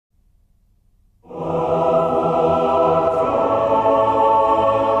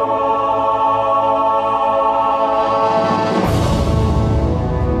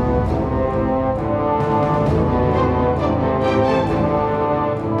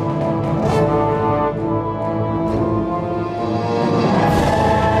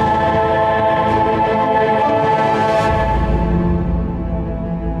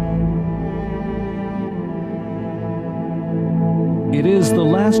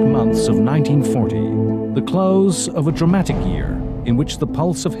last months of 1940, the close of a dramatic year in which the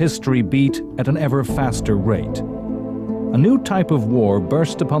pulse of history beat at an ever faster rate. A new type of war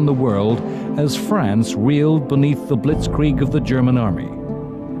burst upon the world as France reeled beneath the blitzkrieg of the German army.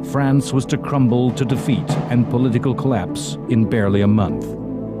 France was to crumble to defeat and political collapse in barely a month.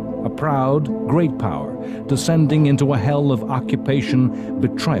 A proud, great power descending into a hell of occupation,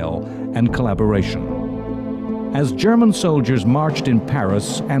 betrayal, and collaboration. As German soldiers marched in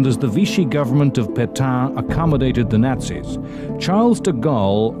Paris and as the Vichy government of Pétain accommodated the Nazis, Charles de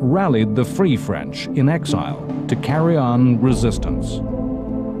Gaulle rallied the Free French in exile to carry on resistance.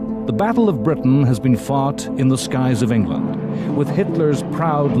 The Battle of Britain has been fought in the skies of England, with Hitler's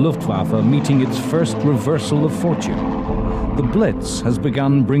proud Luftwaffe meeting its first reversal of fortune. The Blitz has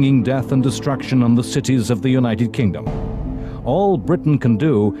begun bringing death and destruction on the cities of the United Kingdom. All Britain can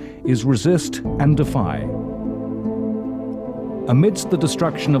do is resist and defy. Amidst the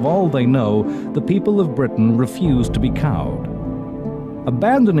destruction of all they know, the people of Britain refuse to be cowed.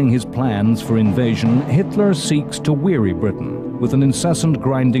 Abandoning his plans for invasion, Hitler seeks to weary Britain with an incessant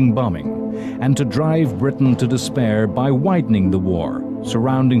grinding bombing, and to drive Britain to despair by widening the war,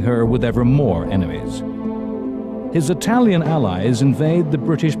 surrounding her with ever more enemies. His Italian allies invade the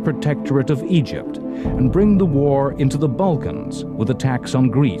British protectorate of Egypt and bring the war into the Balkans with attacks on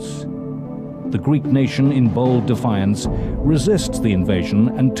Greece. The Greek nation, in bold defiance, resists the invasion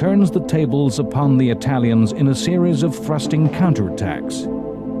and turns the tables upon the Italians in a series of thrusting counterattacks.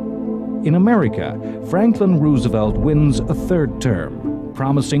 In America, Franklin Roosevelt wins a third term,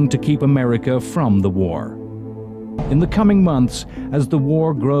 promising to keep America from the war. In the coming months, as the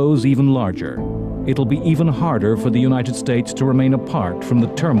war grows even larger, it'll be even harder for the United States to remain apart from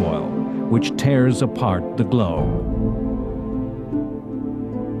the turmoil which tears apart the globe.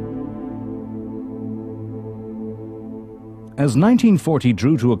 As 1940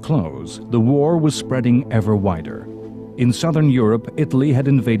 drew to a close, the war was spreading ever wider. In southern Europe, Italy had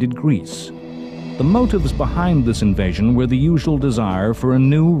invaded Greece. The motives behind this invasion were the usual desire for a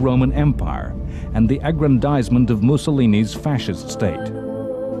new Roman Empire and the aggrandizement of Mussolini's fascist state.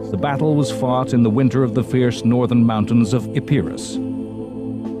 The battle was fought in the winter of the fierce northern mountains of Epirus.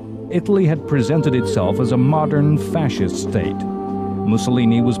 Italy had presented itself as a modern fascist state.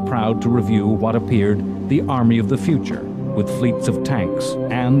 Mussolini was proud to review what appeared the army of the future, with fleets of tanks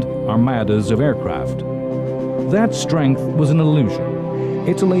and armadas of aircraft. That strength was an illusion.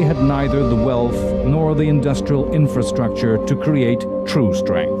 Italy had neither the wealth nor the industrial infrastructure to create true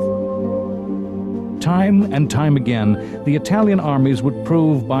strength. Time and time again, the Italian armies would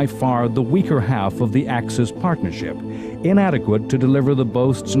prove by far the weaker half of the Axis partnership, inadequate to deliver the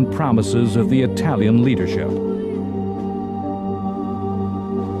boasts and promises of the Italian leadership.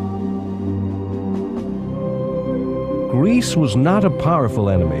 Greece was not a powerful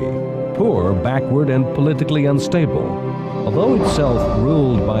enemy, poor, backward, and politically unstable. Although itself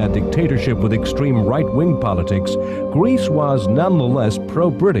ruled by a dictatorship with extreme right-wing politics, Greece was nonetheless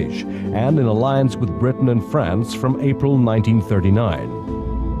pro-British and in alliance with Britain and France from April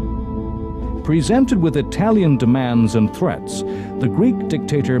 1939. Presented with Italian demands and threats, the Greek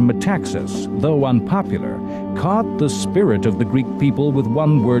dictator Metaxas, though unpopular, caught the spirit of the Greek people with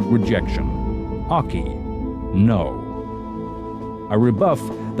one-word rejection: "Aki," no. A rebuff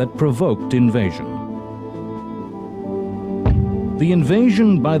that provoked invasion. The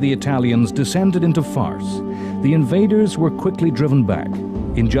invasion by the Italians descended into farce. The invaders were quickly driven back.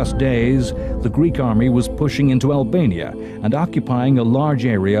 In just days, the Greek army was pushing into Albania and occupying a large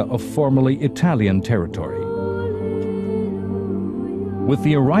area of formerly Italian territory. With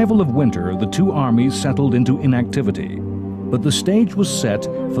the arrival of winter, the two armies settled into inactivity, but the stage was set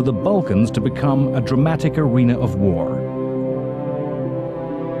for the Balkans to become a dramatic arena of war.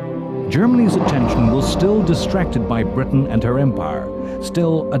 Germany's attention was still distracted by Britain and her empire,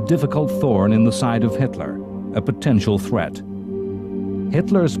 still a difficult thorn in the side of Hitler, a potential threat.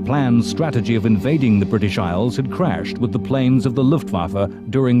 Hitler's planned strategy of invading the British Isles had crashed with the planes of the Luftwaffe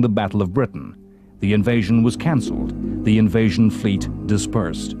during the Battle of Britain. The invasion was cancelled, the invasion fleet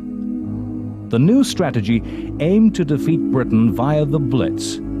dispersed. The new strategy aimed to defeat Britain via the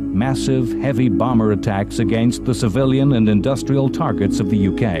Blitz, massive, heavy bomber attacks against the civilian and industrial targets of the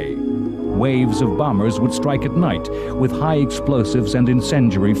UK. Waves of bombers would strike at night with high explosives and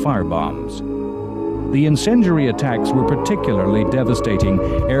incendiary firebombs. The incendiary attacks were particularly devastating.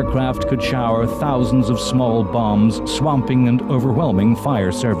 Aircraft could shower thousands of small bombs, swamping and overwhelming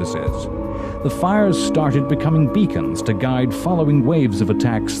fire services. The fires started becoming beacons to guide following waves of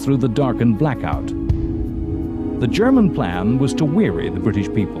attacks through the darkened blackout. The German plan was to weary the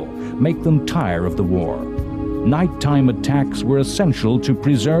British people, make them tire of the war. nighttime attacks were essential to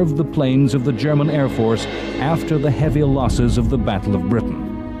preserve the planes of the German Air Force after the heavy losses of the Battle of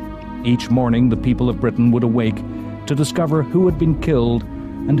Britain. Each morning, the people of Britain would awake to discover who had been killed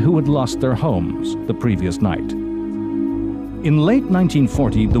and who had lost their homes the previous night. In late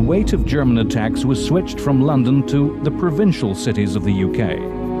 1940, the weight of German attacks was switched from London to the provincial cities of the UK.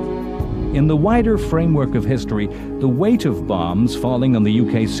 In the wider framework of history, the weight of bombs falling on the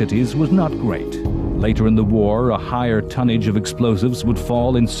UK cities was not great. Later in the war, a higher tonnage of explosives would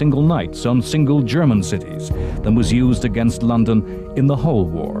fall in single nights on single German cities than was used against London in the whole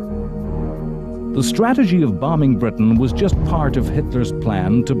war. The strategy of bombing Britain was just part of Hitler's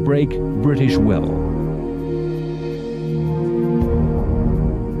plan to break British will.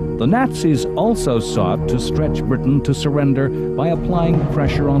 The Nazis also sought to stretch Britain to surrender by applying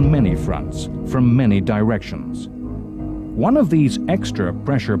pressure on many fronts, from many directions. One of these extra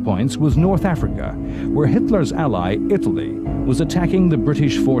pressure points was North Africa, where Hitler's ally, Italy, was attacking the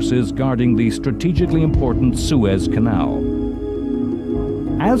British forces guarding the strategically important Suez Canal.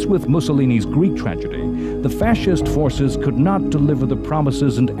 As with Mussolini's Greek tragedy, the fascist forces could not deliver the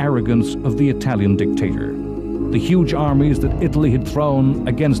promises and arrogance of the Italian dictator. The huge armies that Italy had thrown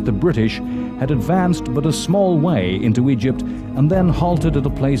against the British had advanced but a small way into Egypt and then halted at a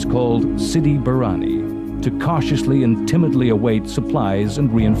place called Sidi Barrani to cautiously and timidly await supplies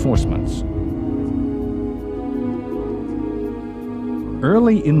and reinforcements.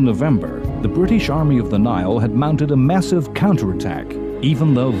 Early in November, the British Army of the Nile had mounted a massive counterattack,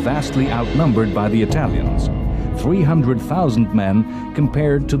 even though vastly outnumbered by the Italians, 300,000 men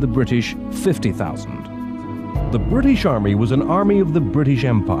compared to the British 50,000. The British Army was an army of the British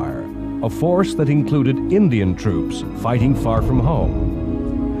Empire, a force that included Indian troops fighting far from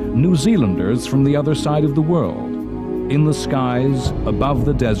home, New Zealanders from the other side of the world. In the skies, above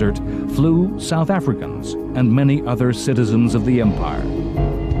the desert, flew South Africans and many other citizens of the empire.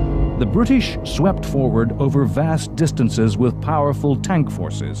 The British swept forward over vast distances with powerful tank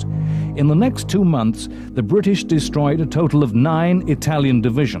forces. In the next 2 months, the British destroyed a total of 9 Italian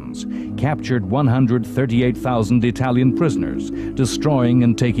divisions, captured 138,000 Italian prisoners, destroying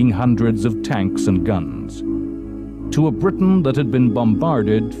and taking hundreds of tanks and guns. To a Britain that had been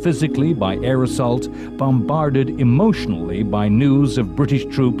bombarded physically by air assault, bombarded emotionally by news of British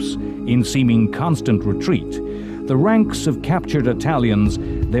troops in seeming constant retreat, the ranks of captured Italians,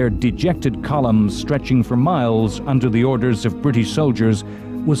 their dejected columns stretching for miles under the orders of British soldiers,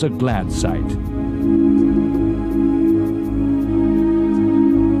 was a glad sight.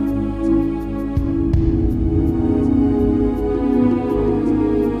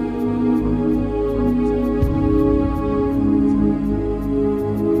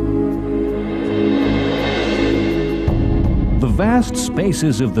 The vast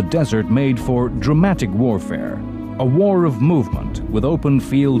spaces of the desert made for dramatic warfare, a war of movement with open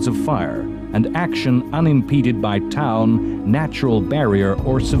fields of fire and action unimpeded by town, natural barrier,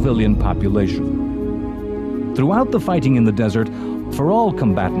 or civilian population. Throughout the fighting in the desert, for all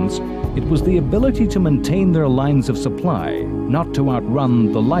combatants, it was the ability to maintain their lines of supply, not to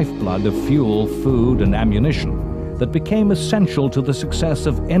outrun the lifeblood of fuel, food, and ammunition, that became essential to the success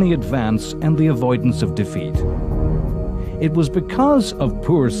of any advance and the avoidance of defeat. It was because of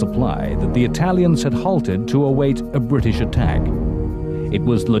poor supply that the Italians had halted to await a British attack. It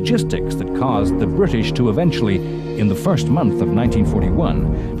was logistics that caused the British to eventually, in the first month of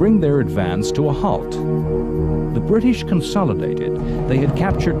 1941, bring their advance to a halt. The British consolidated. They had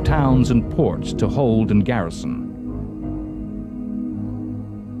captured towns and ports to hold and garrison.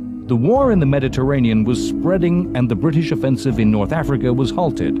 The war in the Mediterranean was spreading, and the British offensive in North Africa was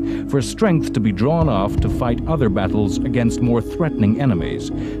halted, for strength to be drawn off to fight other battles against more threatening enemies,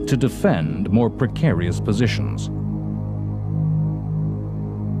 to defend more precarious positions.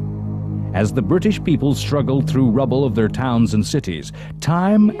 As the British people struggled through rubble of their towns and cities,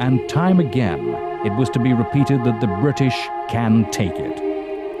 time and time again, it was to be repeated that the British can take it.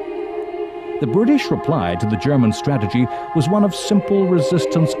 The British reply to the German strategy was one of simple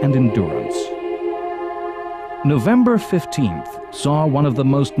resistance and endurance. November 15th saw one of the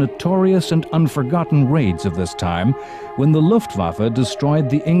most notorious and unforgotten raids of this time, when the Luftwaffe destroyed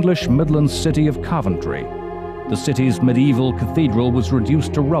the English Midlands city of Coventry. The city's medieval cathedral was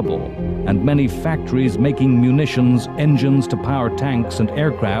reduced to rubble, and many factories making munitions, engines to power tanks and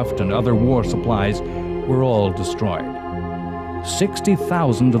aircraft and other war supplies were all destroyed.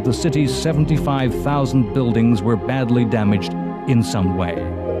 60,000 of the city's 75,000 buildings were badly damaged in some way.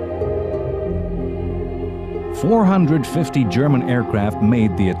 450 German aircraft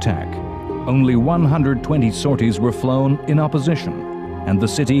made the attack. Only 120 sorties were flown in opposition. and the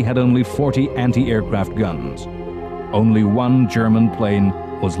city had only 40 anti-aircraft guns. Only one German plane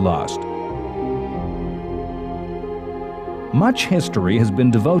was lost. Much history has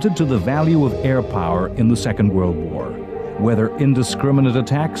been devoted to the value of air power in the Second World War. Whether indiscriminate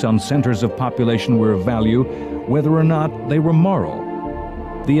attacks on centers of population were of value, whether or not they were moral.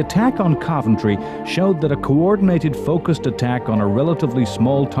 The attack on Coventry showed that a coordinated, focused attack on a relatively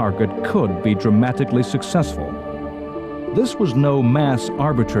small target could be dramatically successful. This was no mass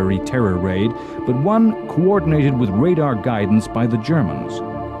arbitrary terror raid, but one coordinated with radar guidance by the Germans.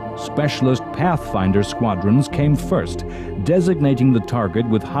 Specialist Pathfinder squadrons came first, designating the target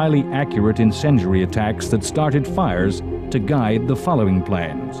with highly accurate incendiary attacks that started fires to guide the following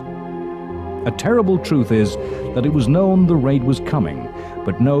planes. A terrible truth is that it was known the raid was coming,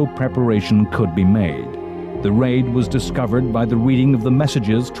 but no preparation could be made. The raid was discovered by the reading of the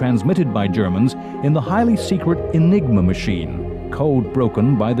messages transmitted by Germans in the highly secret Enigma machine, code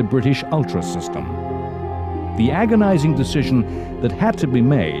broken by the British Ultra system. The agonizing decision that had to be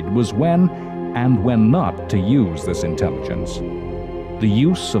made was when and when not to use this intelligence. The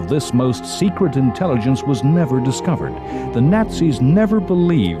use of this most secret intelligence was never discovered. The Nazis never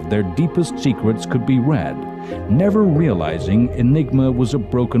believed their deepest secrets could be read, never realizing Enigma was a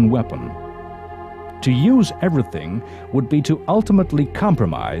broken weapon. To use everything would be to ultimately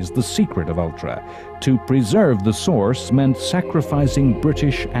compromise the secret of Ultra. To preserve the source meant sacrificing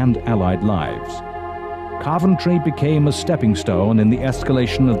British and Allied lives. Coventry became a stepping stone in the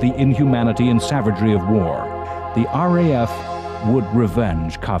escalation of the inhumanity and savagery of war. The RAF would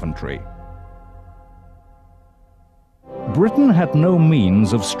revenge Coventry. Britain had no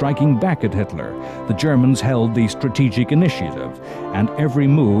means of striking back at Hitler. The Germans held the strategic initiative, and every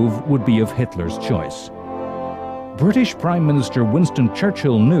move would be of Hitler's choice. British Prime Minister Winston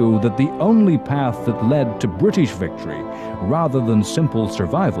Churchill knew that the only path that led to British victory, rather than simple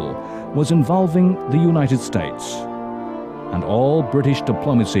survival, was involving the United States. And all British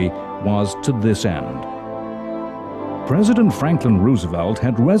diplomacy was to this end. President Franklin Roosevelt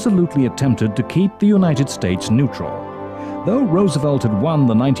had resolutely attempted to keep the United States neutral. Though Roosevelt had won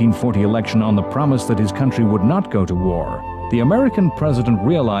the 1940 election on the promise that his country would not go to war, the American president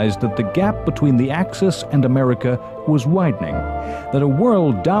realized that the gap between the Axis and America was widening, that a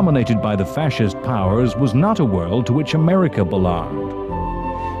world dominated by the fascist powers was not a world to which America belonged.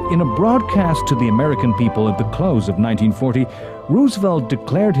 In a broadcast to the American people at the close of 1940, Roosevelt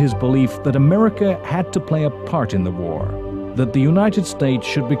declared his belief that America had to play a part in the war, that the United States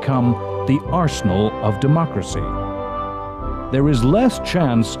should become the arsenal of democracy. There is less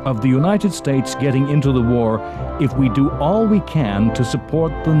chance of the United States getting into the war if we do all we can to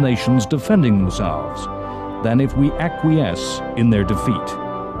support the nations defending themselves than if we acquiesce in their defeat.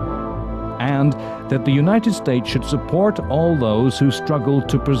 And that the United States should support all those who struggle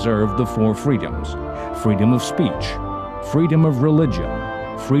to preserve the four freedoms: freedom of speech, freedom of religion,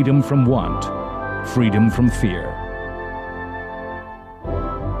 freedom from want, freedom from fear.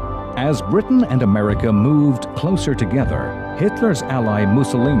 As Britain and America moved closer together, Hitler's ally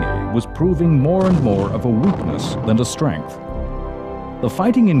Mussolini was proving more and more of a weakness than a strength. The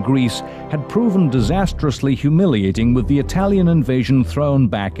fighting in Greece had proven disastrously humiliating, with the Italian invasion thrown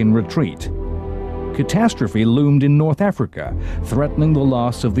back in retreat. Catastrophe loomed in North Africa, threatening the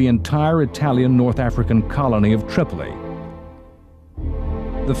loss of the entire Italian North African colony of Tripoli.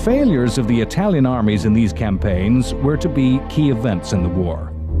 The failures of the Italian armies in these campaigns were to be key events in the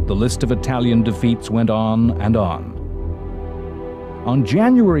war. The list of Italian defeats went on and on. On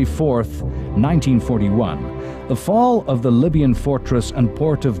January 4th, 1941, the fall of the Libyan fortress and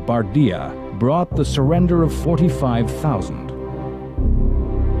port of Bardia brought the surrender of 45,000.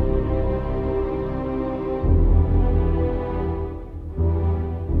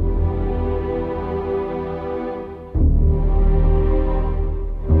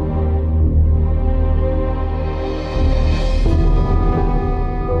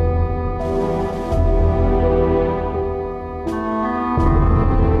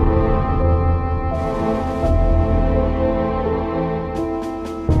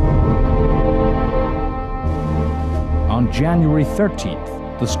 January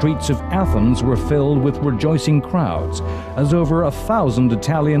 13th, the streets of Athens were filled with rejoicing crowds as over 1,000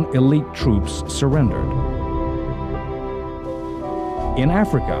 Italian elite troops surrendered. In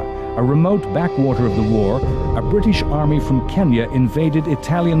Africa, a remote backwater of the war, a British army from Kenya invaded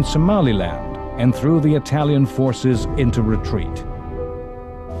Italian Somaliland and threw the Italian forces into retreat.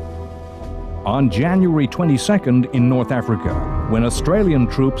 On January 22nd in North Africa, when Australian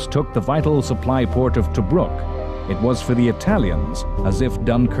troops took the vital supply port of Tobruk, it was for the Italians as if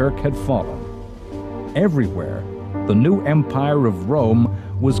Dunkirk had fallen. Everywhere, the new empire of Rome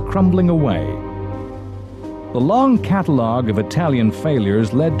was crumbling away. The long catalogue of Italian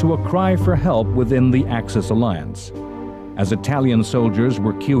failures led to a cry for help within the Axis alliance. As Italian soldiers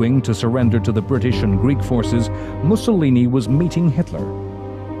were queuing to surrender to the British and Greek forces, Mussolini was meeting Hitler.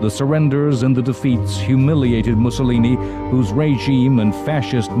 The surrenders and the defeats humiliated Mussolini, whose regime and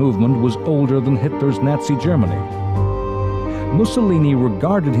fascist movement was older than Hitler's Nazi Germany. Mussolini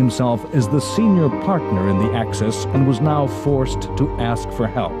regarded himself as the senior partner in the Axis and was now forced to ask for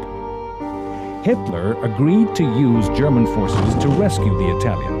help. Hitler agreed to use German forces to rescue the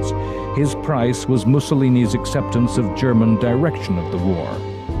Italians. His price was Mussolini's acceptance of German direction of the war.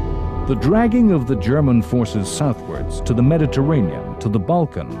 The dragging of the German forces southwards to the Mediterranean, to the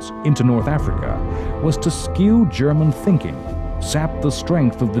Balkans, into North Africa, was to skew German thinking, sap the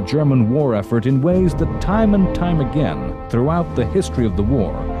strength of the German war effort in ways that time and time again, throughout the history of the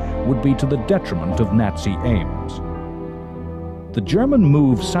war, would be to the detriment of Nazi aims. The German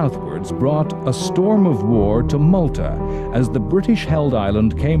move southwards brought a storm of war to Malta as the British-held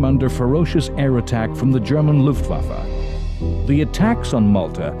island came under ferocious air attack from the German Luftwaffe. The attacks on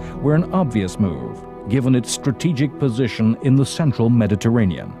Malta were an obvious move, given its strategic position in the central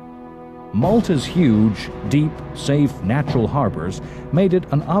Mediterranean. Malta's huge, deep, safe natural harbors made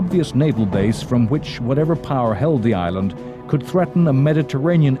it an obvious naval base from which whatever power held the island could threaten a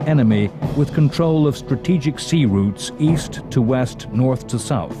Mediterranean enemy with control of strategic sea routes east to west, north to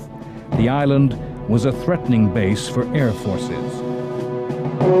south. The island was a threatening base for air forces.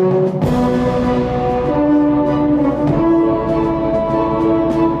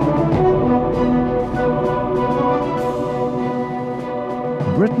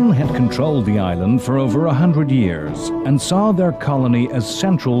 Britain had controlled the island for over 100 years and saw their colony as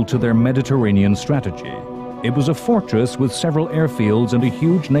central to their Mediterranean strategy. It was a fortress with several airfields and a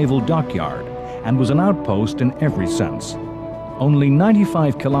huge naval dockyard, and was an outpost in every sense. Only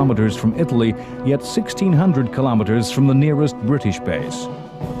 95 kilometers from Italy, yet 1,600 kilometers from the nearest British base.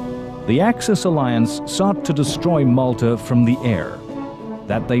 The Axis alliance sought to destroy Malta from the air.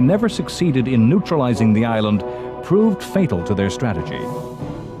 That they never succeeded in neutralizing the island proved fatal to their strategy.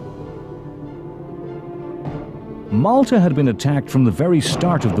 Malta had been attacked from the very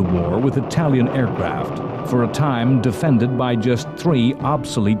start of the war with Italian aircraft, for a time defended by just 3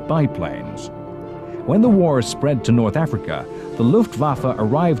 obsolete biplanes. When the war spread to North Africa, the Luftwaffe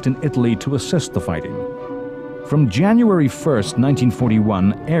arrived in Italy to assist the fighting. From January 1st,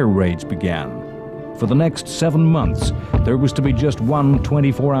 1941, air raids began. For the next 7 months, there was to be just one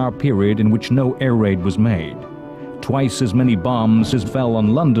 24-hour period in which no air raid was made. Twice as many bombs as fell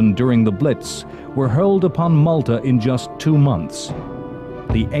on London during the Blitz were hurled upon Malta in just 2 months.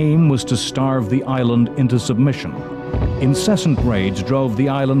 The aim was to starve the island into submission. Incessant raids drove the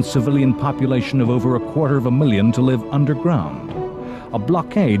island's civilian population of over 250,000 to live underground. A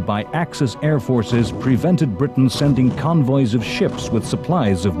blockade by Axis air forces prevented Britain sending convoys of ships with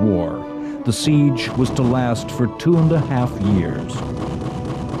supplies of war. The siege was to last for 2.5 years.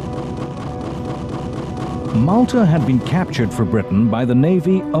 Malta had been captured for Britain by the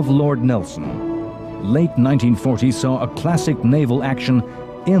navy of Lord Nelson. Late 1940 saw a classic naval action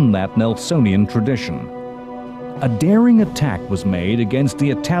in that Nelsonian tradition. A daring attack was made against the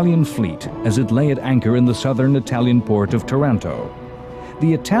Italian fleet as it lay at anchor in the southern Italian port of Taranto.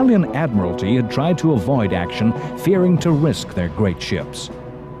 The Italian Admiralty had tried to avoid action, fearing to risk their great ships.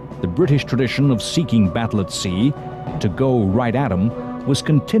 The British tradition of seeking battle at sea, to go right at 'em, was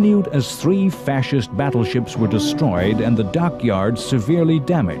continued as 3 fascist battleships were destroyed and the dockyards severely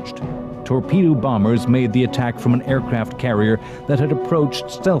damaged. Torpedo bombers made the attack from an aircraft carrier that had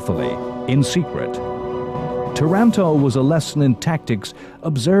approached stealthily, in secret. Taranto was a lesson in tactics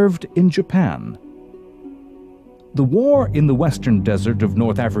observed in Japan. The war in the western desert of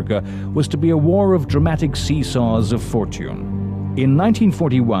North Africa was to be a war of dramatic seesaws of fortune. In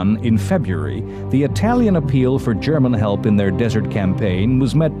 1941, in February, the Italian appeal for German help in their desert campaign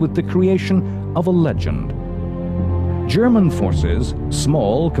was met with the creation of a legend. German forces,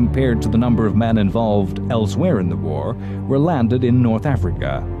 small compared to the number of men involved elsewhere in the war, were landed in North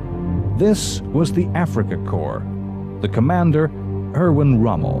Africa. This was the Africa Corps. The commander, Erwin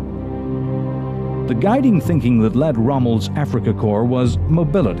Rommel. The guiding thinking that led Rommel's Africa Corps was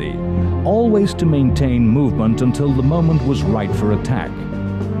mobility, always to maintain movement until the moment was right for attack.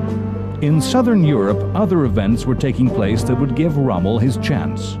 In southern Europe, other events were taking place that would give Rommel his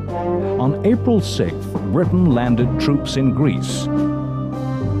chance. On April 6th, Britain landed troops in Greece.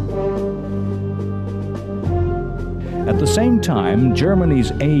 At the same time,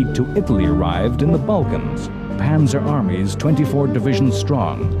 Germany's aid to Italy arrived in the Balkans. panzer armies, 24 divisions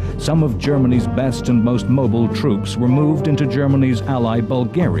strong, some of Germany's best and most mobile troops were moved into Germany's ally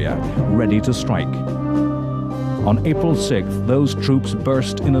Bulgaria, ready to strike. On April 6th, those troops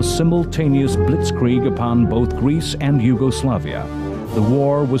burst in a simultaneous blitzkrieg upon both Greece and Yugoslavia. The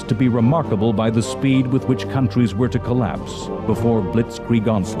war was to be remarkable by the speed with which countries were to collapse before blitzkrieg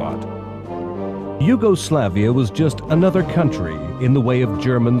onslaught. Yugoslavia was just another country in the way of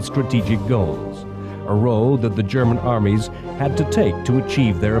German strategic goals, a road that the German armies had to take to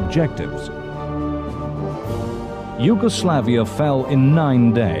achieve their objectives. Yugoslavia fell in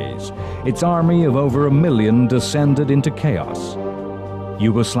 9 days. Its army of over 1 million descended into chaos.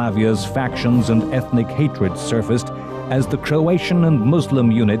 Yugoslavia's factions and ethnic hatred surfaced as the Croatian and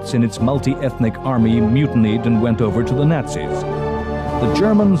Muslim units in its multi-ethnic army mutinied and went over to the Nazis. The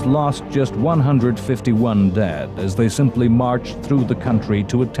Germans lost just 151 dead as they simply marched through the country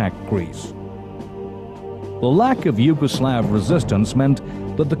to attack Greece. The lack of Yugoslav resistance meant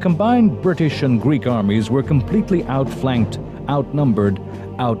that the combined British and Greek armies were completely outflanked, outnumbered,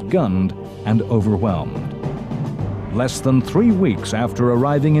 outgunned, and overwhelmed. Less than 3 weeks after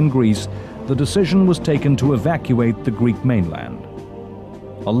arriving in Greece, the decision was taken to evacuate the Greek mainland.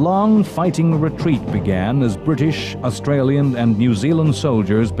 A long fighting retreat began as British, Australian, and New Zealand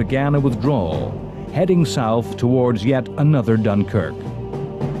soldiers began a withdrawal, heading south towards yet another Dunkirk.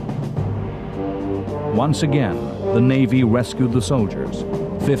 Once again, the Navy rescued the soldiers.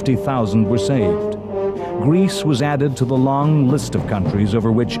 50,000 were saved. Greece was added to the long list of countries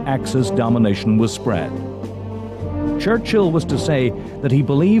over which Axis domination was spread. Churchill was to say that he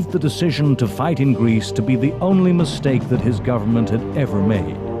believed the decision to fight in Greece to be the only mistake that his government had ever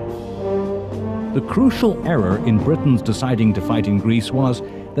made. The crucial error in Britain's deciding to fight in Greece was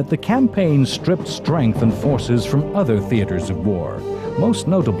that the campaign stripped strength and forces from other theaters of war, most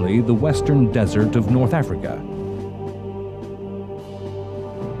notably the western desert of North Africa.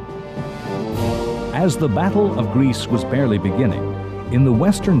 As the Battle of Greece was barely beginning, in the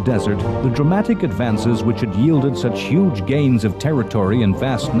western desert, the dramatic advances which had yielded such huge gains of territory and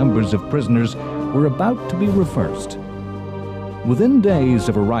vast numbers of prisoners were about to be reversed. Within days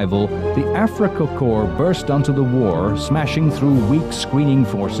of arrival, the Africa Corps burst onto the war, smashing through weak screening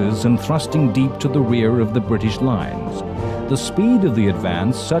forces and thrusting deep to the rear of the British lines. The speed of the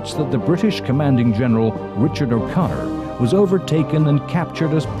advance such that the British commanding general Richard O'Connor was overtaken and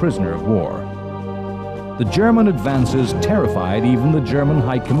captured as prisoner of war. The German advances terrified even the German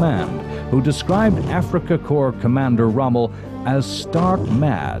High Command, who described Africa Corps Commander Rommel as stark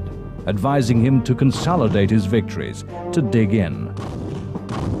mad, advising him to consolidate his victories, to dig in.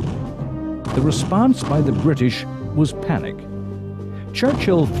 The response by the British was panic.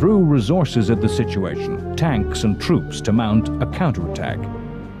 Churchill threw resources at the situation, tanks and troops to mount a counterattack.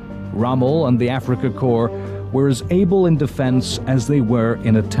 Rommel and the Africa Corps were as able in defense as they were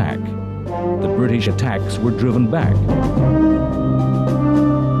in attack. The British attacks were driven back.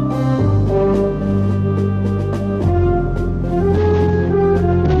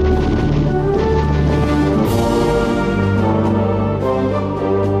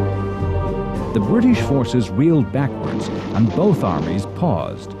 The British forces reeled backwards, and both armies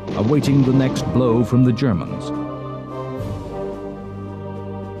paused, awaiting the next blow from the Germans.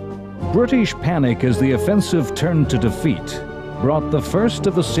 British panic as the offensive turned to defeat brought the first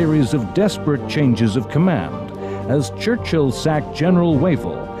of a series of desperate changes of command, as Churchill sacked General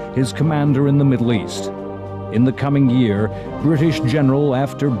Wavell, his commander in the Middle East. In the coming year, British general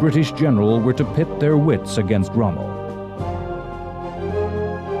after British general were to pit their wits against Rommel.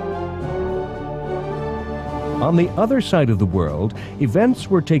 On the other side of the world, events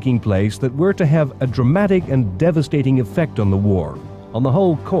were taking place that were to have a dramatic and devastating effect on the war, on the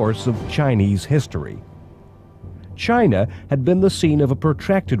whole course of Chinese history. China had been the scene of a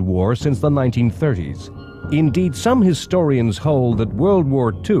protracted war since the 1930s. Indeed, some historians hold that World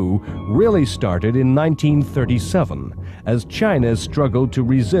War II really started in 1937, as China struggled to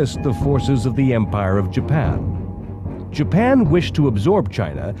resist the forces of the Empire of Japan. Japan wished to absorb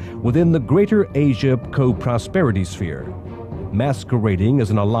China within the Greater Asia Co-Prosperity Sphere. Masquerading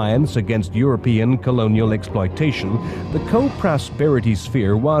as an alliance against European colonial exploitation, the Co-Prosperity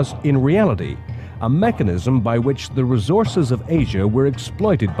Sphere was, in reality, a mechanism by which the resources of Asia were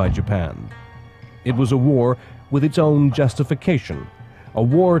exploited by Japan. It was a war with its own justification, a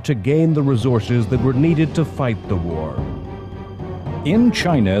war to gain the resources that were needed to fight the war. In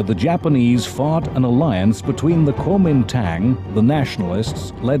China, the Japanese fought an alliance between the Kuomintang, the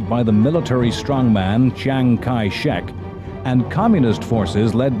nationalists, led by the military strongman Chiang Kai-shek, and communist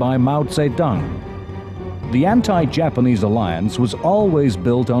forces led by Mao Zedong. The anti-Japanese alliance was always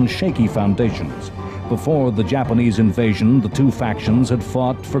built on shaky foundations, before the Japanese invasion, the two factions had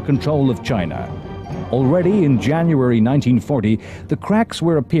fought for control of China. Already in January 1940, the cracks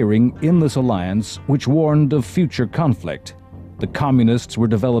were appearing in this alliance, which warned of future conflict. The communists were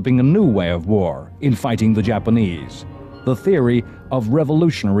developing a new way of war in fighting the Japanese, the theory of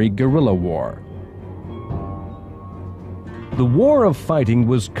revolutionary guerrilla war. The war of fighting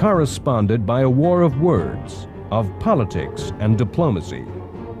was corresponded by a war of words, of politics and diplomacy.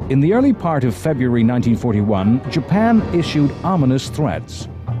 In the early part of February 1941, Japan issued ominous threats.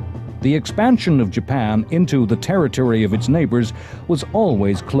 The expansion of Japan into the territory of its neighbors was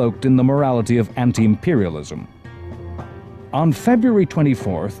always cloaked in the morality of anti-imperialism. On February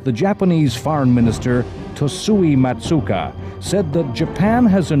 24th, the Japanese Foreign Minister Tosui Matsuoka said that Japan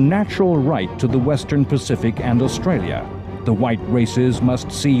has a natural right to the Western Pacific and Australia. The white races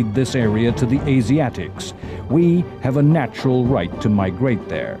must cede this area to the Asiatics. We have a natural right to migrate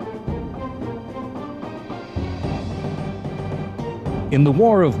there. In the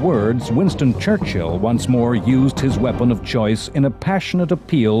War of Words, Winston Churchill once more used his weapon of choice in a passionate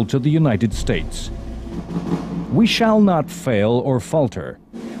appeal to the United States. We shall not fail or falter.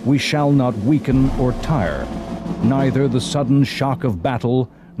 We shall not weaken or tire. Neither the sudden shock of battle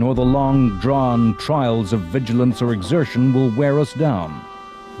nor the long-drawn trials of vigilance or exertion will wear us down.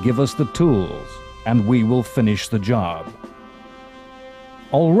 Give us the tools, and we will finish the job.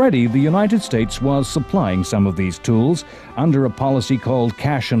 Already, the United States was supplying some of these tools. Under a policy called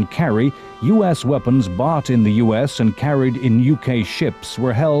cash and carry, U.S. weapons bought in the U.S. and carried in U.K. ships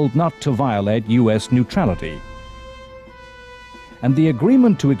were held not to violate U.S. neutrality. And the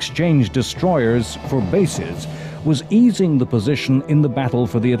agreement to exchange destroyers for bases was easing the position in the battle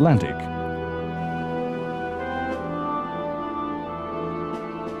for the Atlantic.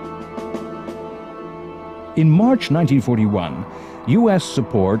 In March 1941, U.S.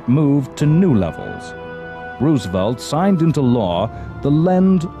 support moved to new levels. Roosevelt signed into law the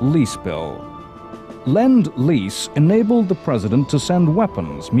Lend-Lease Bill. Lend-Lease enabled the president to send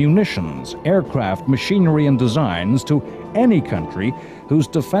weapons, munitions, aircraft, machinery, and designs to any country whose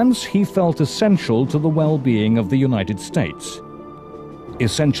defense he felt essential to the well-being of the United States.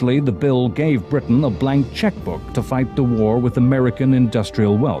 Essentially, the bill gave Britain a blank checkbook to fight the war with American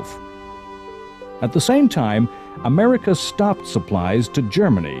industrial wealth. At the same time, America stopped supplies to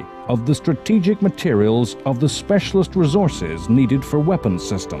Germany of the strategic materials of the specialist resources needed for weapons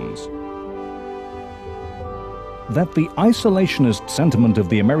systems. That the isolationist sentiment of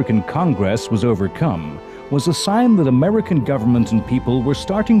the American Congress was overcome was a sign that American government and people were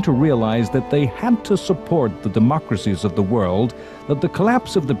starting to realize that they had to support the democracies of the world, that the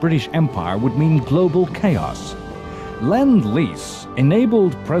collapse of the British Empire would mean global chaos. Lend-Lease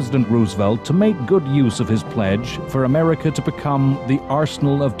enabled President Roosevelt to make good use of his pledge for America to become the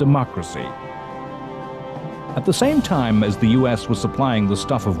arsenal of democracy. At the same time as the U.S. was supplying the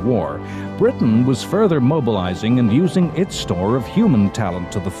stuff of war, Britain was further mobilizing and using its store of human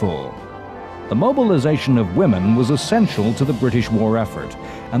talent to the full. The mobilization of women was essential to the British war effort,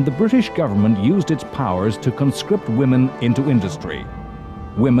 and the British government used its powers to conscript women into industry.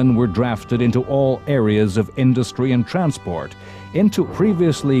 Women were drafted into all areas of industry and transport, into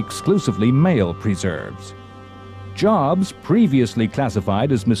previously exclusively male preserves. Jobs previously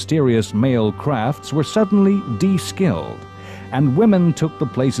classified as mysterious male crafts were suddenly de-skilled, and women took the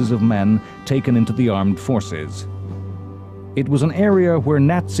places of men taken into the armed forces. It was an area where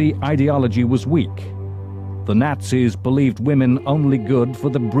Nazi ideology was weak. The Nazis believed women only good for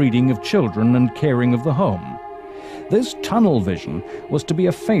the breeding of children and caring of the home. This tunnel vision was to be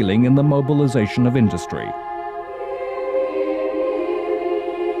a failing in the mobilization of industry.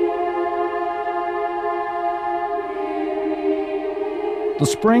 The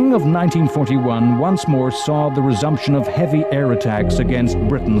spring of 1941 once more saw the resumption of heavy air attacks against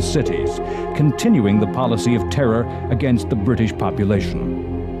Britain's cities, continuing the policy of terror against the British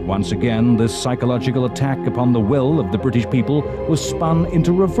population. Once again, this psychological attack upon the will of the British people was spun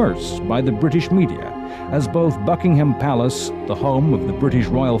into reverse by the British media, as both Buckingham Palace, the home of the British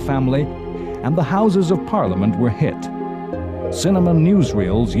royal family, and the Houses of Parliament were hit. Cinema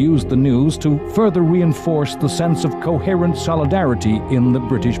newsreels used the news to further reinforce the sense of coherent solidarity in the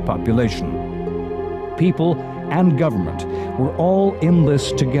British population. People and government were all in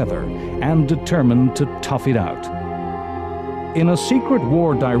this together and determined to tough it out. In a secret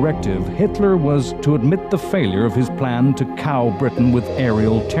war directive, Hitler was to admit the failure of his plan to cow Britain with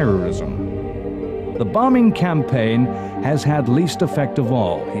aerial terrorism. The bombing campaign has had least effect of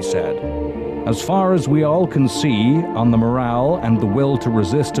all, he said. As far as we all can see on the morale and the will to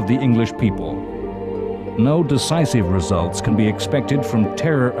resist of the English people. no decisive results can be expected from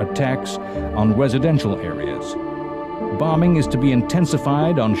terror attacks on residential areas. Bombing is to be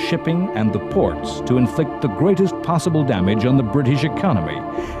intensified on shipping and the ports to inflict the greatest possible damage on the British economy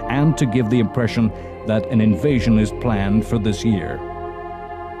and to give the impression that an invasion is planned for this year.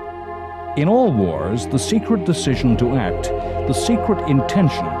 In all wars, the secret decision to act, the secret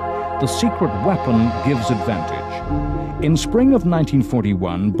intention, the secret weapon gives advantage. In spring of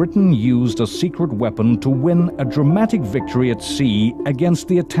 1941, Britain used a secret weapon to win a dramatic victory at sea against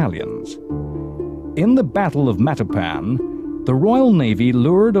the Italians. In the Battle of Matapan, the Royal Navy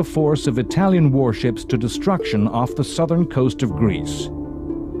lured a force of Italian warships to destruction off the southern coast of Greece.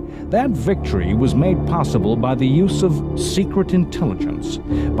 That victory was made possible by the use of secret intelligence,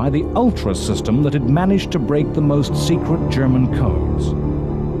 by the Ultra system that had managed to break the most secret German codes.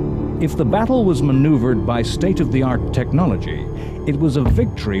 If the battle was maneuvered by state-of-the-art technology, it was a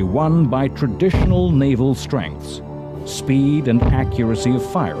victory won by traditional naval strengths, speed and accuracy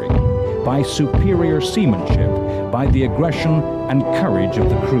of firing, by superior seamanship, by the aggression and courage of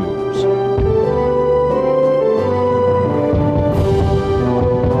the crews.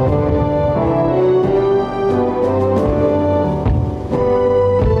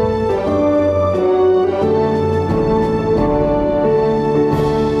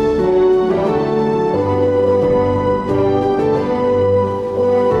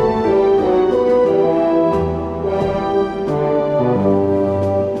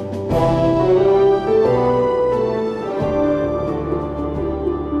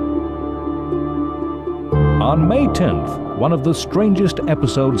 On May 10th, one of the strangest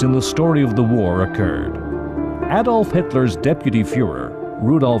episodes in the story of the war occurred. Adolf Hitler's deputy Führer,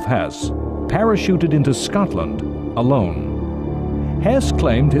 Rudolf Hess, parachuted into Scotland alone. Hess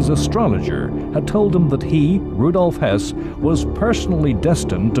claimed his astrologer had told him that he, Rudolf Hess, was personally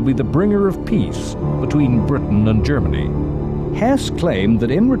destined to be the bringer of peace between Britain and Germany. Hess claimed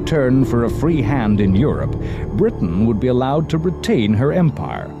that in return for a free hand in Europe, Britain would be allowed to retain her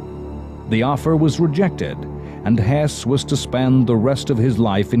empire. The offer was rejected, and Hess was to spend the rest of his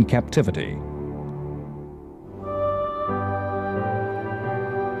life in captivity.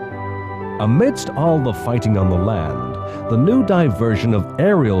 Amidst all the fighting on the land, the new diversion of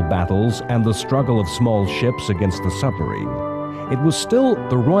aerial battles and the struggle of small ships against the submarine, it was still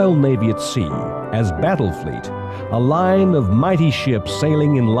the Royal Navy at sea, as battle fleet, a line of mighty ships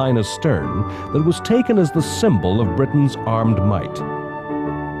sailing in line astern that was taken as the symbol of Britain's armed might.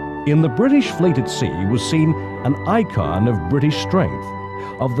 In the British fleet at sea was seen an icon of British strength,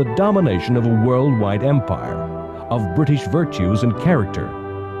 of the domination of a worldwide empire, of British virtues and character.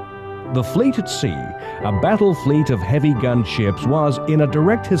 The fleet at sea, a battle fleet of heavy gun ships, was in a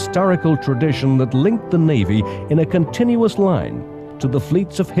direct historical tradition that linked the Navy in a continuous line to the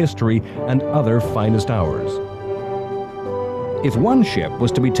fleets of history and other finest hours. If one ship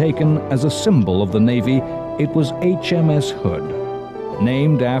was to be taken as a symbol of the Navy, it was HMS Hood,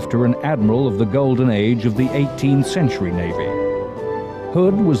 named after an admiral of the golden age of the 18th century Navy.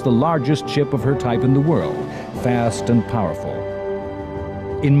 Hood was the largest ship of her type in the world, fast and powerful.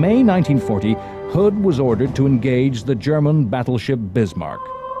 In May 1940, Hood was ordered to engage the German battleship Bismarck.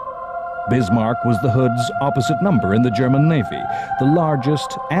 Bismarck was the Hood's opposite number in the German Navy, the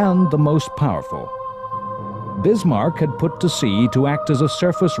largest and the most powerful. Bismarck had put to sea to act as a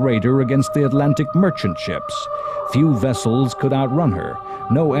surface raider against the Atlantic merchant ships. Few vessels could outrun her.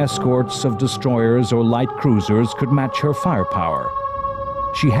 No escorts of destroyers or light cruisers could match her firepower.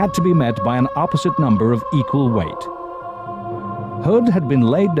 She had to be met by an opposite number of equal weight. Hood had been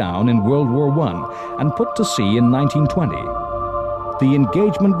laid down in World War I and put to sea in 1920. The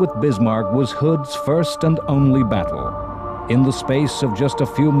engagement with Bismarck was Hood's first and only battle. In the space of just a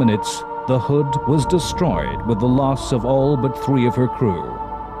few minutes, the Hood was destroyed with the loss of all but 3 of her crew.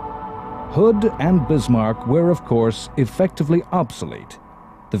 Hood and Bismarck were, of course, effectively obsolete.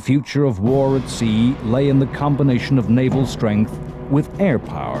 The future of war at sea lay in the combination of naval strength with air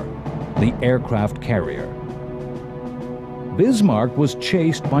power, the aircraft carrier. Bismarck was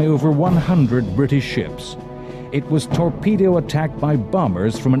chased by over 100 British ships. It was torpedo attacked by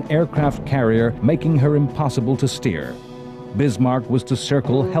bombers from an aircraft carrier, making her impossible to steer. Bismarck was to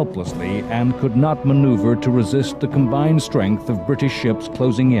circle helplessly and could not maneuver to resist the combined strength of British ships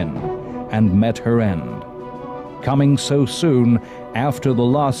closing in, and met her end. Coming so soon after the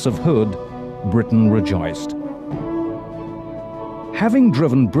loss of Hood, Britain rejoiced. Having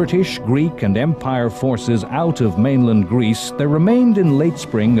driven British, Greek, and Empire forces out of mainland Greece, there remained in late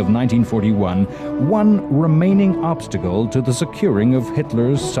spring of 1941 one remaining obstacle to the securing of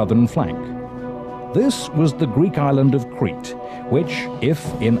Hitler's southern flank. This was the Greek island of Crete, which, if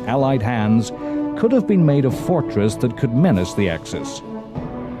in Allied hands, could have been made a fortress that could menace the Axis.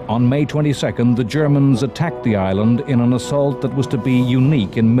 On May 22nd, the Germans attacked the island in an assault that was to be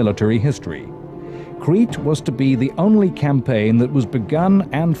unique in military history. Crete was to be the only campaign that was begun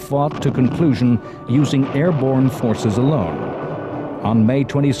and fought to conclusion using airborne forces alone. On May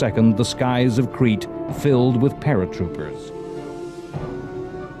 22nd, the skies of Crete filled with paratroopers.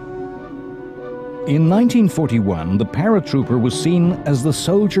 In 1941, the paratrooper was seen as the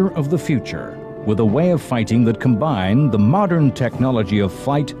soldier of the future, with a way of fighting that combined the modern technology of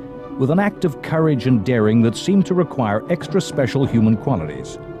flight with an act of courage and daring that seemed to require extra special human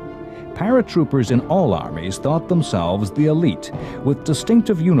qualities. Paratroopers in all armies thought themselves the elite, with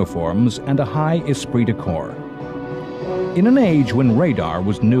distinctive uniforms and a high esprit de corps. In an age when radar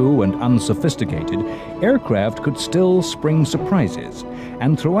was new and unsophisticated, aircraft could still spring surprises,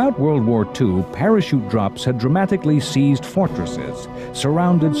 and throughout World War II, parachute drops had dramatically seized fortresses,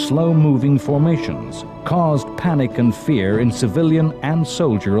 surrounded slow-moving formations, caused panic and fear in civilian and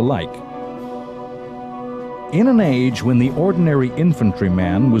soldier alike. In an age when the ordinary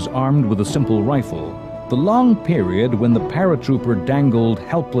infantryman was armed with a simple rifle, the long period when the paratrooper dangled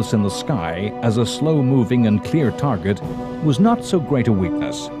helpless in the sky as a slow-moving and clear target was not so great a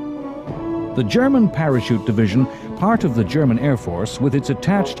weakness. The German Parachute Division, part of the German Air Force, with its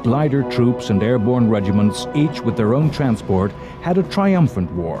attached glider troops and airborne regiments, each with their own transport, had a triumphant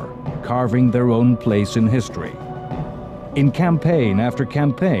war, carving their own place in history. In campaign after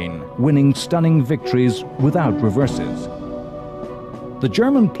campaign, winning stunning victories without reverses. The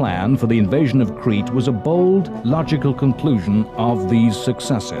German plan for the invasion of Crete was a bold, logical conclusion of these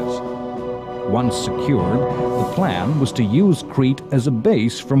successes. Once secured, the plan was to use Crete as a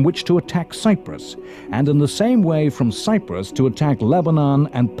base from which to attack Cyprus, and in the same way from Cyprus to attack Lebanon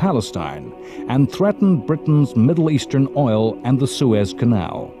and Palestine, and threaten Britain's Middle Eastern oil and the Suez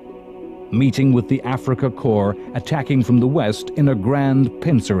Canal. Meeting with the Africa Corps, attacking from the west in a grand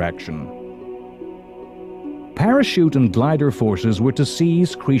pincer action. Parachute and glider forces were to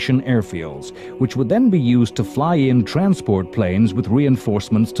seize Cretan airfields, which would then be used to fly in transport planes with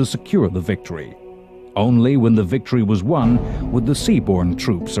reinforcements to secure the victory. Only when the victory was won would the seaborne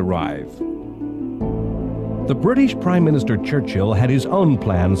troops arrive. The British Prime Minister Churchill had his own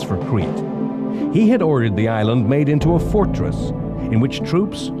plans for Crete. He had ordered the island made into a fortress, in which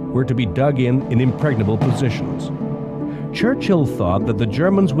troops were to be dug in impregnable positions. Churchill thought that the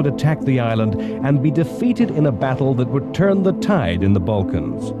Germans would attack the island and be defeated in a battle that would turn the tide in the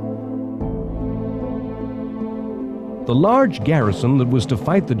Balkans. The large garrison that was to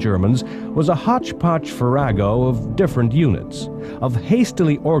fight the Germans was a hodgepodge farrago of different units, of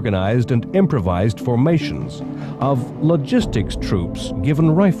hastily organized and improvised formations, of logistics troops given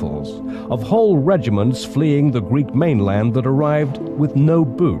rifles, of whole regiments fleeing the Greek mainland that arrived with no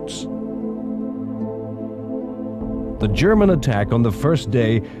boots. The German attack on the first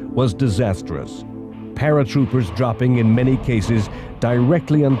day was disastrous, paratroopers dropping in many cases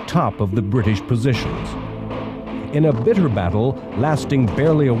directly on top of the British positions. In a bitter battle lasting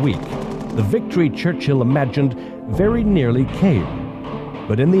barely a week, the victory Churchill imagined very nearly came.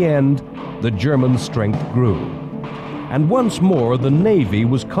 But in the end, the German strength grew. And once more, the Navy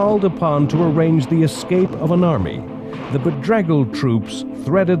was called upon to arrange the escape of an army. The bedraggled troops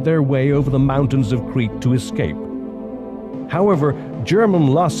threaded their way over the mountains of Crete to escape. However, German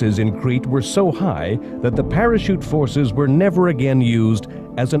losses in Crete were so high that the parachute forces were never again used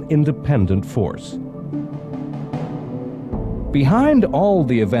as an independent force. Behind all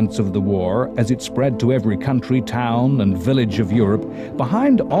the events of the war, as it spread to every country, town, and village of Europe,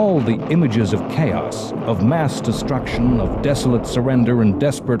 behind all the images of chaos, of mass destruction, of desolate surrender and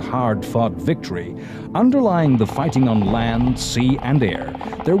desperate hard-fought victory, underlying the fighting on land, sea, and air,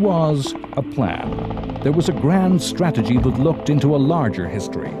 there was a plan. There was a grand strategy that looked into a larger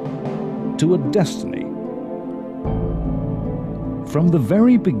history, to a destiny. From the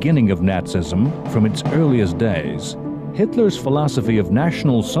very beginning of Nazism, from its earliest days, Hitler's philosophy of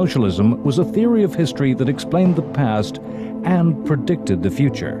National Socialism was a theory of history that explained the past and predicted the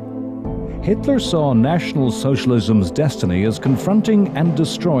future. Hitler saw National Socialism's destiny as confronting and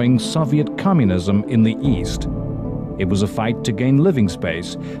destroying Soviet communism in the East. It was a fight to gain living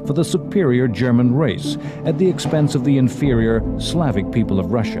space for the superior German race at the expense of the inferior Slavic people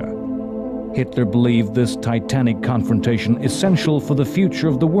of Russia. Hitler believed this titanic confrontation essential for the future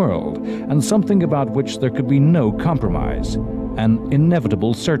of the world, and something about which there could be no compromise, an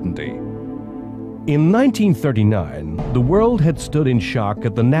inevitable certainty. In 1939, the world had stood in shock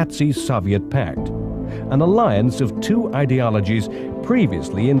at the Nazi-Soviet Pact, an alliance of two ideologies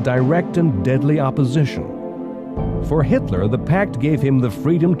previously in direct and deadly opposition. For Hitler, the pact gave him the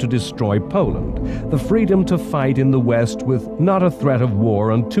freedom to destroy Poland, the freedom to fight in the West with not a threat of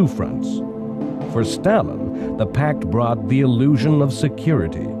war on two fronts. For Stalin, the pact brought the illusion of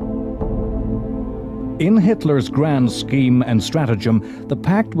security. In Hitler's grand scheme and stratagem, the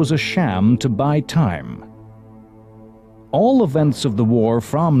pact was a sham to buy time. All events of the war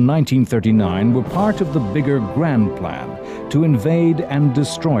from 1939 were part of the bigger grand plan to invade and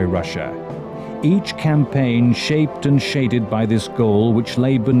destroy Russia. Each campaign shaped and shaded by this goal which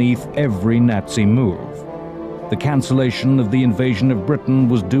lay beneath every Nazi move. The cancellation of the invasion of Britain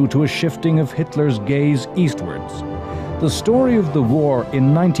was due to a shifting of Hitler's gaze eastwards. The story of the war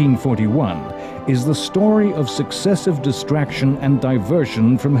in 1941 is the story of successive distraction and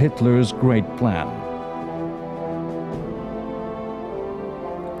diversion from Hitler's great plan.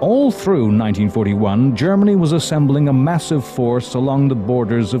 All through 1941, Germany was assembling a massive force along the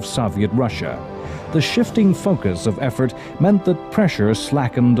borders of Soviet Russia. The shifting focus of effort meant that pressure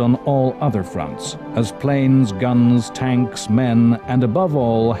slackened on all other fronts, as planes, guns, tanks, men, and above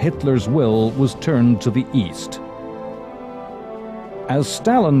all, Hitler's will was turned to the east. As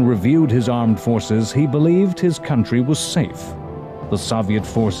Stalin reviewed his armed forces, he believed his country was safe. The Soviet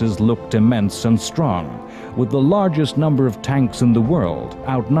forces looked immense and strong, with the largest number of tanks in the world,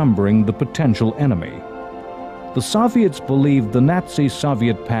 outnumbering the potential enemy. The Soviets believed the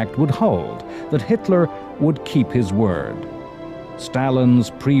Nazi-Soviet pact would hold, that Hitler would keep his word. Stalin's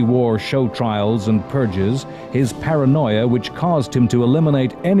pre-war show trials and purges, his paranoia which caused him to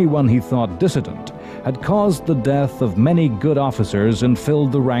eliminate anyone he thought dissident, had caused the death of many good officers and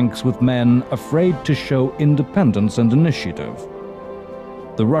filled the ranks with men afraid to show independence and initiative.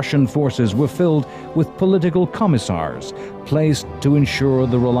 The Russian forces were filled with political commissars, placed to ensure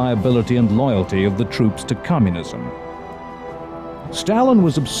the reliability and loyalty of the troops to communism. Stalin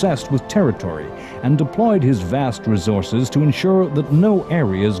was obsessed with territory and deployed his vast resources to ensure that no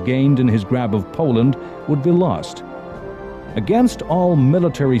areas gained in his grab of Poland would be lost. Against all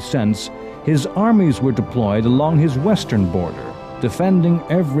military sense, his armies were deployed along his western border, defending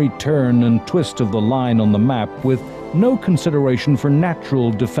every turn and twist of the line on the map with no consideration for natural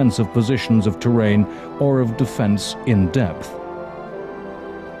defensive positions of terrain or of defense in depth.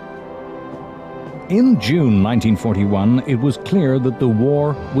 In June 1941, it was clear that the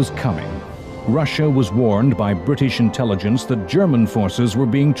war was coming. Russia was warned by British intelligence that German forces were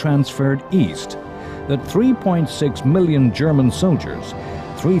being transferred east, that 3.6 million German soldiers,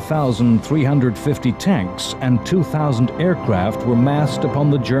 3,350 tanks, and 2,000 aircraft were massed upon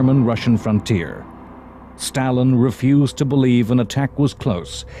the German-Russian frontier. Stalin refused to believe an attack was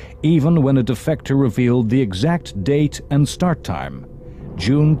close, even when a defector revealed the exact date and start time,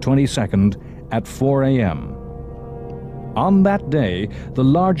 June 22nd at 4 a.m. On that day, the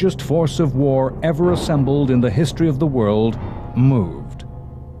largest force of war ever assembled in the history of the world moved.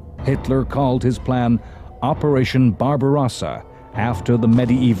 Hitler called his plan Operation Barbarossa, after the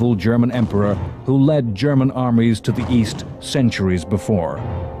medieval German emperor who led German armies to the east centuries before.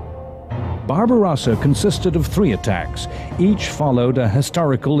 Barbarossa consisted of 3 attacks, each followed a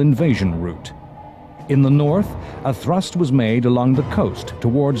historical invasion route. In the north, a thrust was made along the coast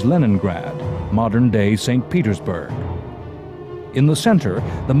towards Leningrad, modern-day St. Petersburg. In the center,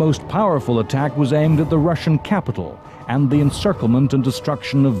 the most powerful attack was aimed at the Russian capital and the encirclement and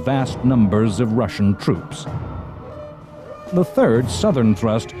destruction of vast numbers of Russian troops. The third, southern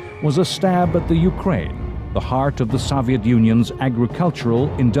thrust, was a stab at the Ukraine, the heart of the Soviet Union's agricultural,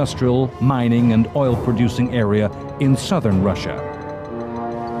 industrial, mining, and oil-producing area in southern Russia.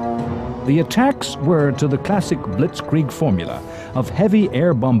 The attacks were to the classic blitzkrieg formula of heavy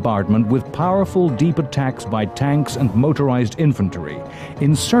air bombardment with powerful deep attacks by tanks and motorized infantry,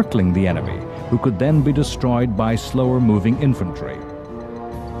 encircling the enemy, who could then be destroyed by slower-moving infantry.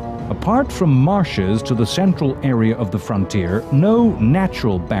 Apart from marshes to the central area of the frontier, no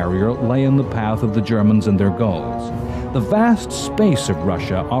natural barrier lay in the path of the Germans and their goals. The vast space of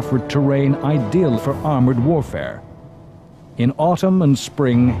Russia offered terrain ideal for armored warfare. In autumn and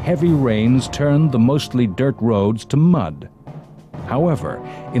spring, heavy rains turned the mostly dirt roads to mud. However,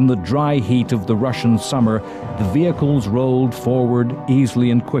 in the dry heat of the Russian summer, the vehicles rolled forward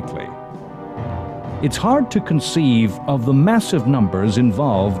easily and quickly. It's hard to conceive of the massive numbers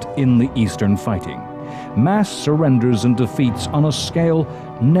involved in the eastern fighting. Mass surrenders and defeats on a scale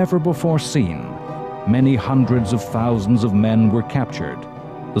never before seen. Many hundreds of thousands of men were captured.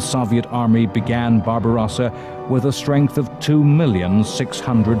 The Soviet army began Barbarossa with a strength of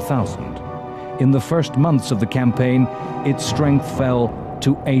 2,600,000. In the first months of the campaign, its strength fell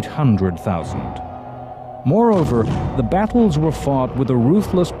to 800,000. Moreover, the battles were fought with a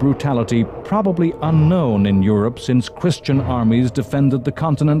ruthless brutality probably unknown in Europe since Christian armies defended the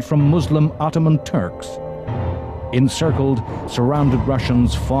continent from Muslim Ottoman Turks. Encircled, surrounded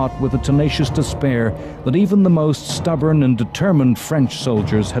Russians fought with a tenacious despair that even the most stubborn and determined French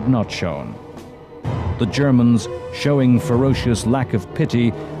soldiers had not shown. The Germans showing ferocious lack of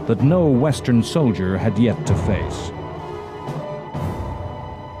pity that no Western soldier had yet to face.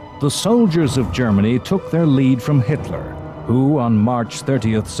 The soldiers of Germany took their lead from Hitler, who on March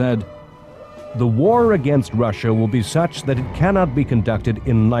 30th said, "The war against Russia will be such that it cannot be conducted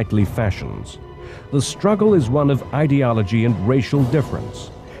in knightly fashions. The struggle is one of ideology and racial difference,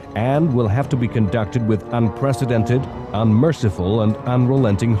 and will have to be conducted with unprecedented, unmerciful, and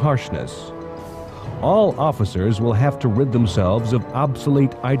unrelenting harshness. All officers will have to rid themselves of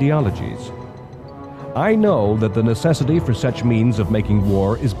obsolete ideologies. I know that the necessity for such means of making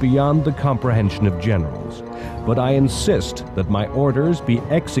war is beyond the comprehension of generals, but I insist that my orders be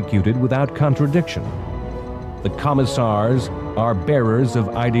executed without contradiction. The commissars are bearers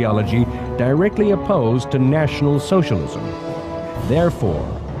of ideology directly opposed to National Socialism. Therefore,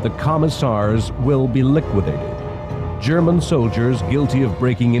 the commissars will be liquidated. German soldiers guilty of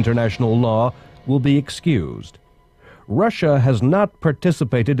breaking international law will be excused. Russia has not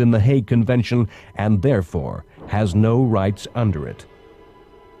participated in the Hague Convention and therefore has no rights under it."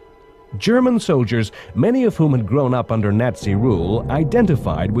 German soldiers, many of whom had grown up under Nazi rule,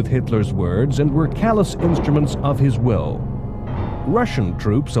 identified with Hitler's words and were callous instruments of his will. Russian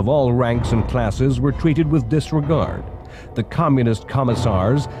troops of all ranks and classes were treated with disregard. The communist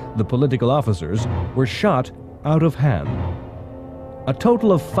commissars, the political officers, were shot out of hand. A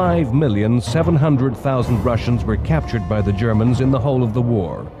total of 5,700,000 Russians were captured by the Germans in the whole of the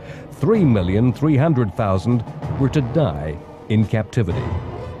war. 3,300,000 were to die in captivity.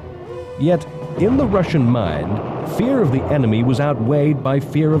 Yet, in the Russian mind, fear of the enemy was outweighed by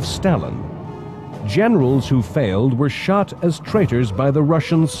fear of Stalin. Generals who failed were shot as traitors by the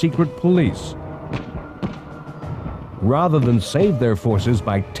Russian secret police. Rather than save their forces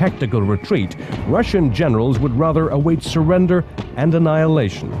by tactical retreat, Russian generals would rather await surrender and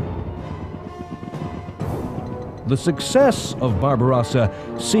annihilation. The success of Barbarossa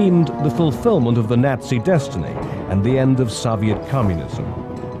seemed the fulfillment of the Nazi destiny and the end of Soviet communism,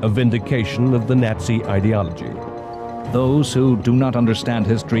 a vindication of the Nazi ideology. Those who do not understand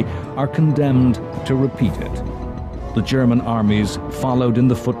history are condemned to repeat it. The German armies followed in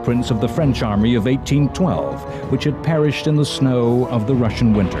the footprints of the French army of 1812, which had perished in the snow of the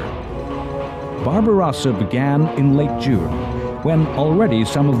Russian winter. Barbarossa began in late June, when already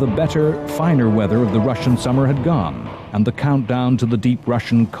some of the better, finer weather of the Russian summer had gone, and the countdown to the deep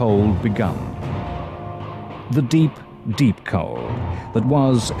Russian cold begun. The deep, deep cold that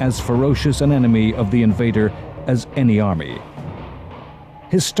was as ferocious an enemy of the invader as any army.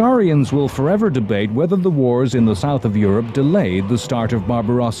 Historians will forever debate whether the wars in the south of Europe delayed the start of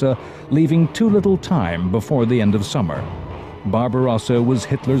Barbarossa, leaving too little time before the end of summer. Barbarossa was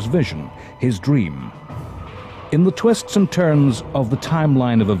Hitler's vision, his dream. In the twists and turns of the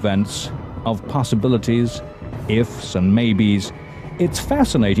timeline of events, of possibilities, ifs and maybes, it's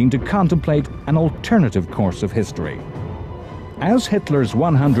fascinating to contemplate an alternative course of history. As Hitler's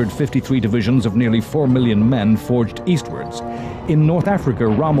 153 divisions of nearly 4 million men forged eastwards, in North Africa,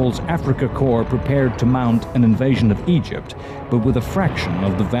 Rommel's Afrika Korps prepared to mount an invasion of Egypt, but with a fraction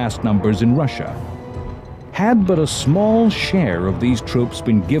of the vast numbers in Russia. Had but a small share of these troops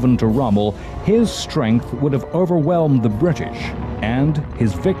been given to Rommel, his strength would have overwhelmed the British, and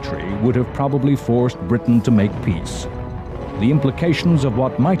his victory would have probably forced Britain to make peace. The implications of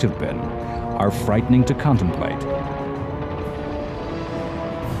what might have been are frightening to contemplate.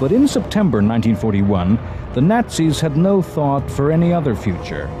 But in September 1941, the Nazis had no thought for any other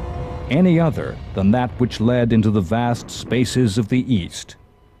future, any other than that which led into the vast spaces of the East.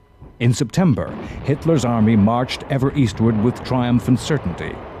 In September, Hitler's army marched ever eastward with triumphant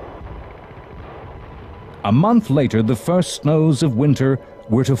certainty. A month later, the first snows of winter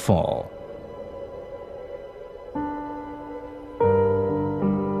were to fall.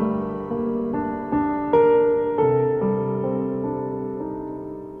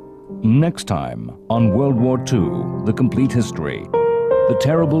 Next time on World War II, The Complete History, the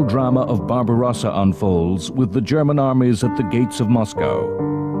terrible drama of Barbarossa unfolds with the German armies at the gates of Moscow.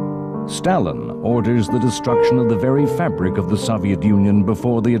 Stalin orders the destruction of the very fabric of the Soviet Union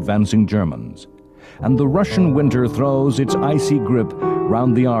before the advancing Germans, and the Russian winter throws its icy grip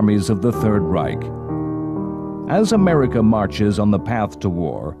round the armies of the Third Reich. As America marches on the path to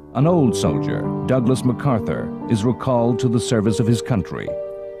war, an old soldier, Douglas MacArthur, is recalled to the service of his country.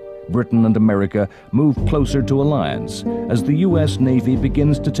 Britain and America move closer to alliance as the U.S. Navy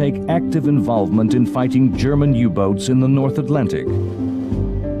begins to take active involvement in fighting German U-boats in the North Atlantic.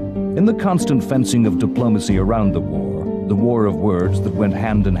 In the constant fencing of diplomacy around the war of words that went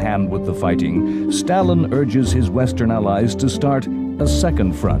hand in hand with the fighting, Stalin urges his Western allies to start a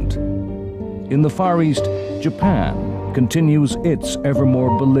second front. In the Far East, Japan continues its ever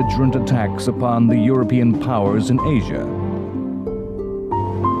more belligerent attacks upon the European powers in Asia.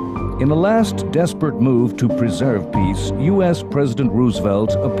 In a last desperate move to preserve peace, U.S. President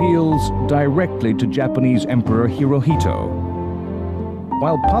Roosevelt appeals directly to Japanese Emperor Hirohito.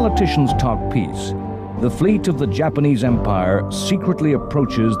 While politicians talk peace, the fleet of the Japanese Empire secretly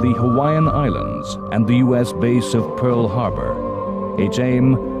approaches the Hawaiian Islands and the U.S. base of Pearl Harbor, its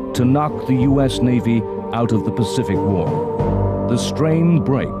aim to knock the U.S. Navy out of the Pacific War. The strain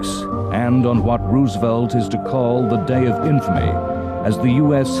breaks, and on what Roosevelt is to call the Day of Infamy, as the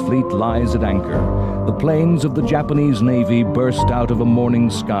U.S. fleet lies at anchor, the planes of the Japanese Navy burst out of a morning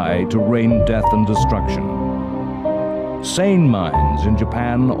sky to rain death and destruction. Sane minds in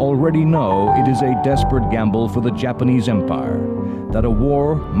Japan already know it is a desperate gamble for the Japanese Empire, that a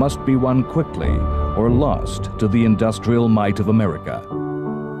war must be won quickly or lost to the industrial might of America.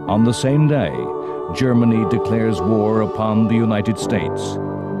 On the same day, Germany declares war upon the United States,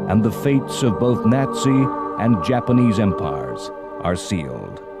 and the fates of both Nazi and Japanese empires are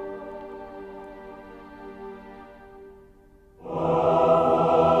sealed.